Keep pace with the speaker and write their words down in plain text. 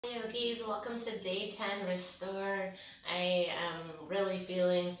Yogis, welcome to day 10 Restore. I am really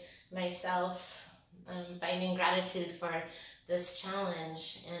feeling myself finding gratitude for this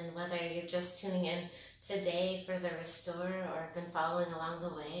challenge, and whether you're just tuning in today for the Restore or have been following along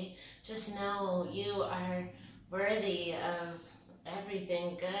the way, just know you are worthy of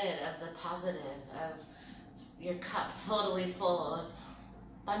everything good, of the positive, of your cup totally full of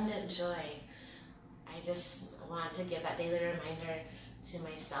abundant joy. I just want to give that daily reminder to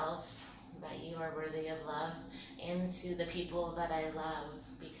myself that you are worthy of love, and to the people that I love,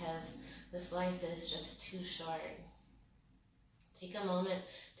 because this life is just too short. Take a moment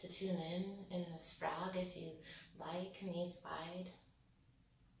to tune in this frog if you like, knees wide,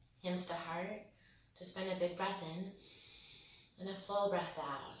 hands to heart. Just find a big breath in and a full breath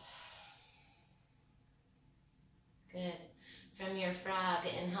out. Good. From your frog,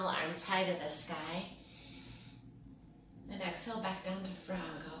 inhale arms high to the sky. And exhale back down to frog,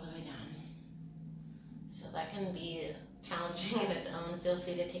 all the way down. So that can be challenging in its own. Feel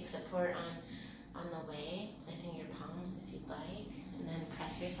free to take support on the way, planting your palms if you'd like. And then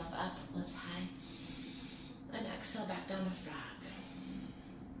press yourself up, lift high. And exhale back down to frog.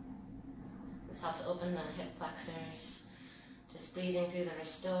 This helps open the hip flexors. Just breathing through the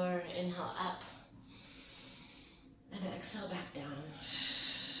restore. Inhale up. And exhale back down.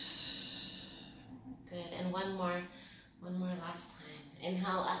 Good, and one more last time.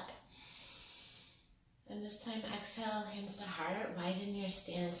 Inhale up. And this time exhale, hands to heart. Widen your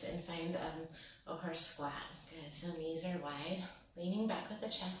stance and find a horse squat. Good, so knees are wide. Leaning back with the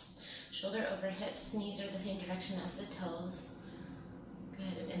chest. Shoulder over hips. Knees are the same direction as the toes.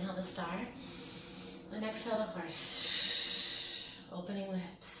 Good, and inhale the star. And exhale the horse. Opening the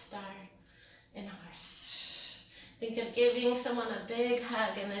hips. Star and horse. Think of giving someone a big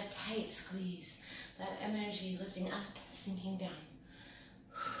hug and a tight squeeze. That energy lifting up, sinking down.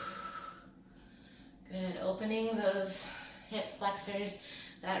 Good, opening those hip flexors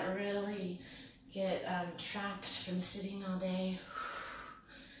that really get trapped from sitting all day.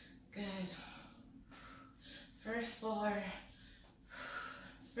 Good. For 4,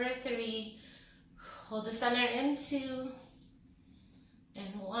 for 3, hold the center in 2,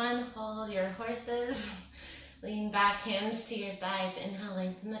 and 1, hold your horses. Lean back, hands to your thighs. Inhale,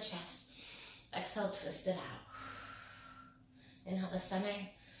 lengthen the chest. Exhale, twist it out. Inhale the center.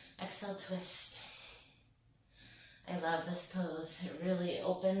 Exhale, twist. I love this pose. It really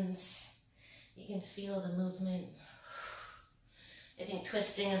opens. You can feel the movement. I think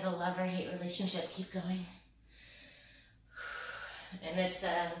twisting is a love-or-hate relationship. Keep going. And it's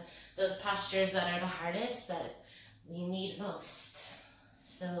those postures that are the hardest that we need most.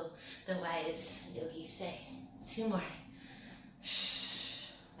 So the wise yogis say. 2 more.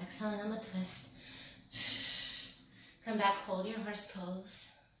 Exhaling on the twist. Come back, hold your horse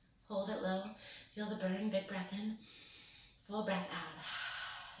pose. Hold it low. Feel the burn, big breath in. Full breath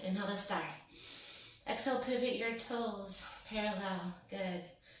out. Inhale to star. Exhale, pivot your toes. Parallel, good.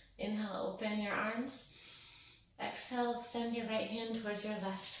 Inhale, open your arms. Exhale, send your right hand towards your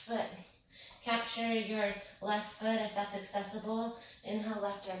left foot. Capture your left foot if that's accessible. Inhale,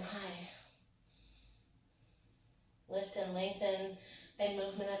 left arm high. Lift and lengthen by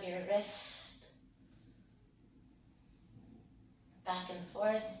movement of your wrist. Back and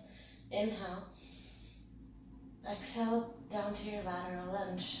forth. Inhale. Exhale down to your lateral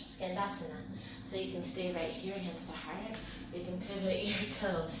lunge, Skandasana. So you can stay right here, hands to heart. You can pivot your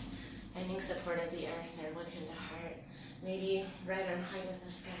toes, finding support of the earth, or one hand to heart. Maybe right arm high to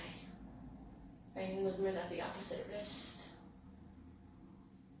the sky. Finding movement of the opposite wrist.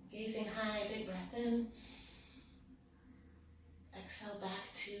 Gazing high, big breath in. Exhale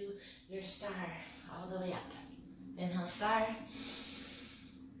back to your star, all the way up. Inhale, star.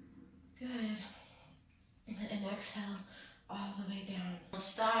 Good. And exhale all the way down.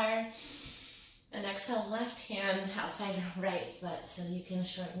 Star. And exhale, left hand outside right foot so you can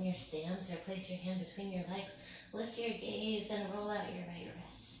shorten your stance, or place your hand between your legs. Lift your gaze and roll out your right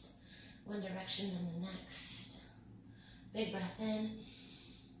wrist. One direction then the next. Big breath in.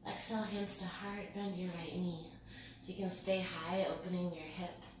 Exhale, hands to heart, bend your right knee. So you can stay high, opening your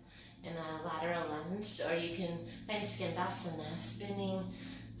hip in a lateral lunge, or you can find Skandasana, spinning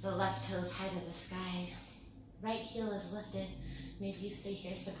the left toes high to the sky. Right heel is lifted. Maybe you stay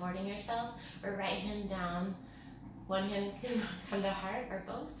here supporting yourself, or right hand down. One hand can come to heart, or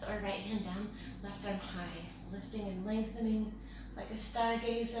both, or right hand down, left arm high. Lifting and lengthening like a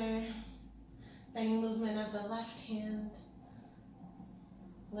stargazer. Finding movement of the left hand.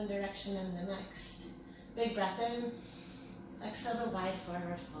 One direction and the next. Big breath in. Exhale to wide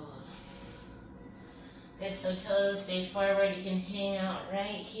forward fold. Good, so toes stay forward. You can hang out right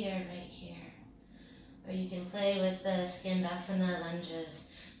here, right here. Or you can play with the Skandasana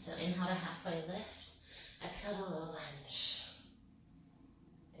lunges. So inhale to halfway lift. Exhale to low lunge.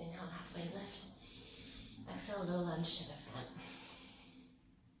 Inhale, halfway lift. Exhale, low lunge to the front.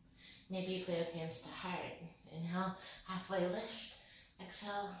 Maybe you play with hands to heart. Inhale, halfway lift.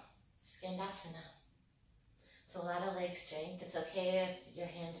 Exhale, Skandasana. It's a lot of leg strength. It's okay if your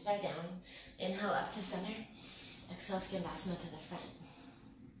hands are down. Inhale up to center. Exhale, Skandasana to the front.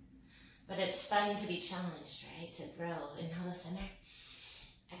 But it's fun to be challenged, right? To grow. Inhale to center.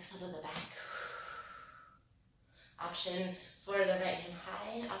 Exhale to the back. Option for the right hand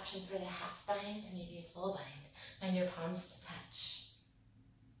high. Option for the half bind. Maybe a full bind. Find your palms to touch.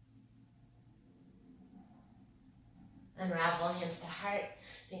 Unravel, hands to heart.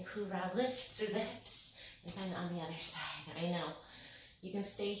 Think hoorah, lift through the hips. And find it on the other side. I know you can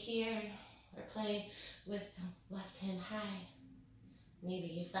stay here or play with the left hand high. Maybe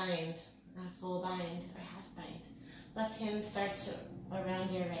you find a full bind or half bind. Left hand starts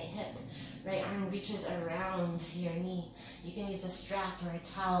around your right hip. Right arm reaches around your knee. You can use a strap or a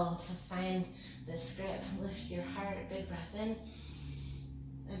towel to find this grip. Lift your heart, big breath in,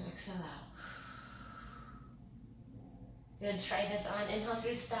 and exhale out. Good, try this on. Inhale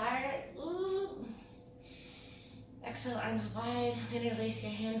through star. Ooh. Exhale, arms wide. Interlace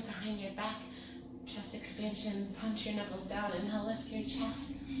your hands behind your back. Chest expansion. Punch your knuckles down. Inhale, lift your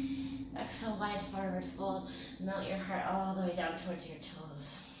chest. Exhale, wide forward fold. Melt your heart all the way down towards your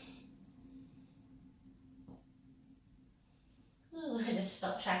toes. Ooh, I just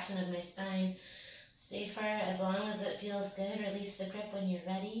felt traction of my spine. Stay for as long as it feels good. Release the grip when you're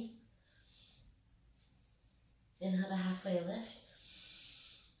ready. Inhale to halfway lift.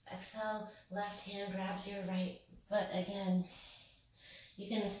 Exhale, left hand grabs your right foot again. You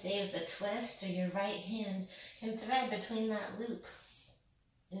can stay with the twist, or your right hand can thread between that loop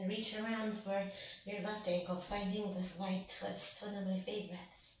and reach around for your left ankle, finding this wide twist, one of my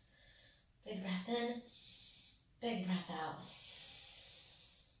favorites. Big breath in, big breath out.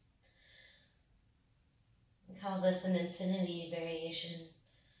 We call this an infinity variation,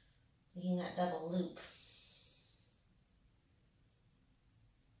 making that double loop.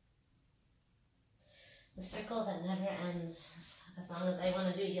 The circle that never ends, as long as I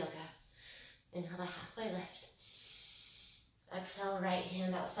want to do yoga. Inhale to halfway lift. Exhale, right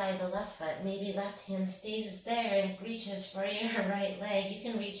hand outside the left foot. Maybe left hand stays there and reaches for your right leg. You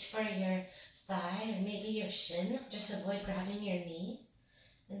can reach for your thigh or maybe your shin. Just avoid grabbing your knee.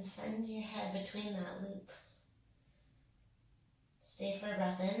 And send your head between that loop. Stay for a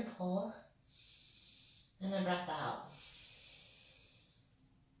breath in, pull, and a breath out.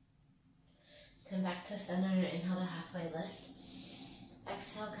 Come back to center, inhale to halfway lift.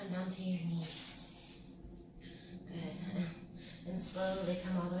 Exhale, come down to your knees. Good. And slowly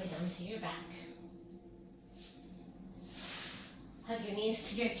come all the way down to your back. Hug your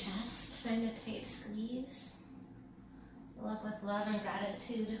knees to your chest. Find a tight squeeze. Fill up with love and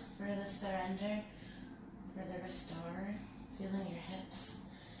gratitude for the surrender, for the restore. Feeling your hips.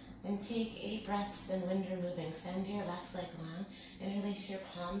 And take 8 breaths in wind removing. Send your left leg long. Interlace your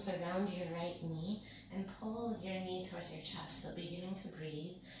palms around your right knee and pull your knee towards your chest. So beginning to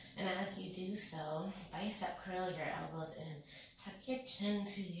breathe. And as you do so, bicep curl your elbows in. Tuck your chin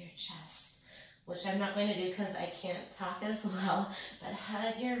to your chest, which I'm not going to do because I can't talk as well. But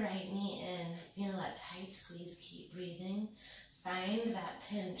hug your right knee in. Feel that tight squeeze. Keep breathing. Find that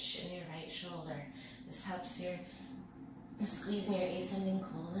pinch in your right shoulder. This helps your squeezing your ascending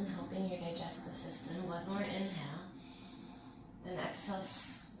colon, helping your digestive system. One more inhale. Then exhale,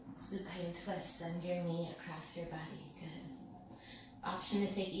 supine twist. Send your knee across your body. Good. Option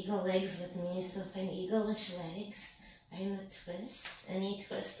to take eagle legs with me. So find eagle-ish legs. Find the twist. Any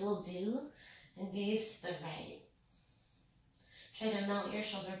twist will do. And gaze to the right. Try to melt your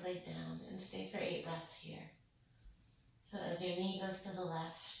shoulder blade down and stay for 8 breaths here. So as your knee goes to the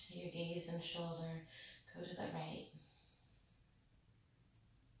left, your gaze and shoulder go to the right.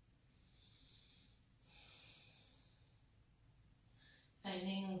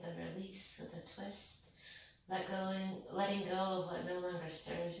 Finding the release with a twist, letting go of what no longer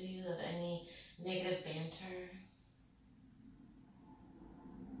serves you, of any negative banter.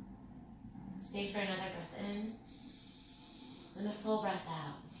 Stay for another breath in, and a full breath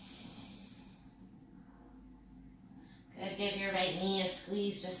out. Good, give your right knee a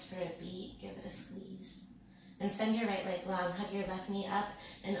squeeze just for a beat, give it a squeeze. And send your right leg long, hug your left knee up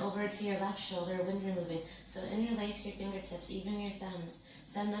and over to your left shoulder, wind removing. So interlace your fingertips, even your thumbs.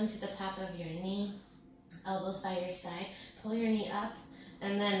 Send them to the top of your knee, elbows by your side. Pull your knee up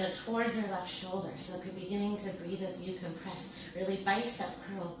And then towards your left shoulder. So you're beginning to breathe as you compress. Really bicep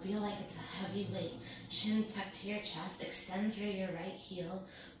curl. Feel like it's a heavy weight. Chin tucked to your chest. Extend through your right heel.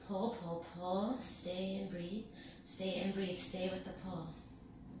 Pull, pull, pull. Stay and breathe. Stay and breathe. Stay with the pull.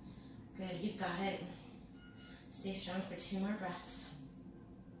 Good, you've got it. Stay strong for 2 more breaths.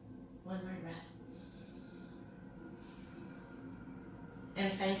 1 more breath.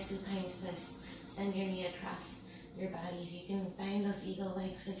 And find supine twist. Send your knee across your body. You can find those eagle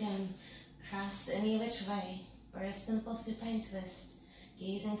legs again. Cross any which way. Or a simple supine twist.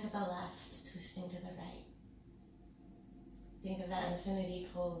 Gazing to the left, twisting to the right. Think of that infinity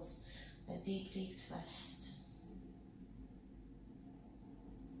pose. A deep, deep twist.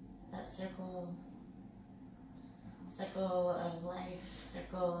 That circle. Circle of life.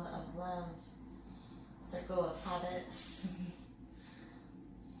 Circle of love. Circle of habits.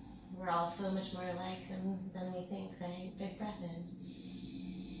 We're all so much more alike than we think, right? Big breath in.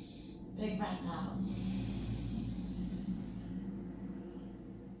 Big breath out.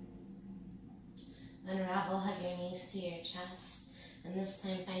 Unravel, hug your knees to your chest. And this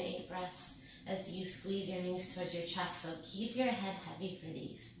time find 8 breaths as you squeeze your knees towards your chest. So keep your head heavy for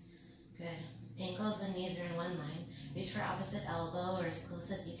these. Good. Ankles and knees are in one line. Reach for opposite elbow or as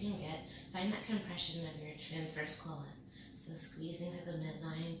close as you can get. Find that compression of your transverse colon. So squeezing to the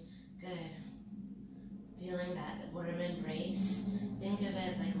midline. Good. Feeling that warm embrace. Think of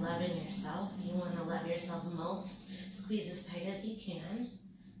it like loving yourself. You want to love yourself most. Squeeze as tight as you can.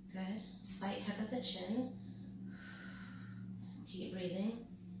 Good. Slight tuck of the chin. Keep breathing.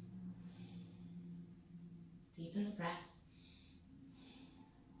 Deepen the breath.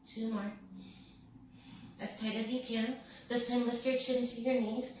 2 more. As tight as you can. This time lift your chin to your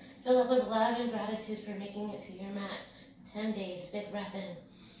knees. Fill up with love and gratitude for making it to your mat. 10 days. Big breath in.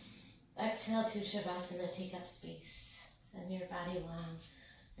 Exhale to Shavasana, take up space. Send your body long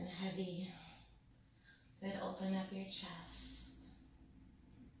and heavy. Good, open up your chest.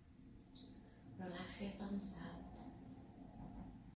 Relax your thumbs out.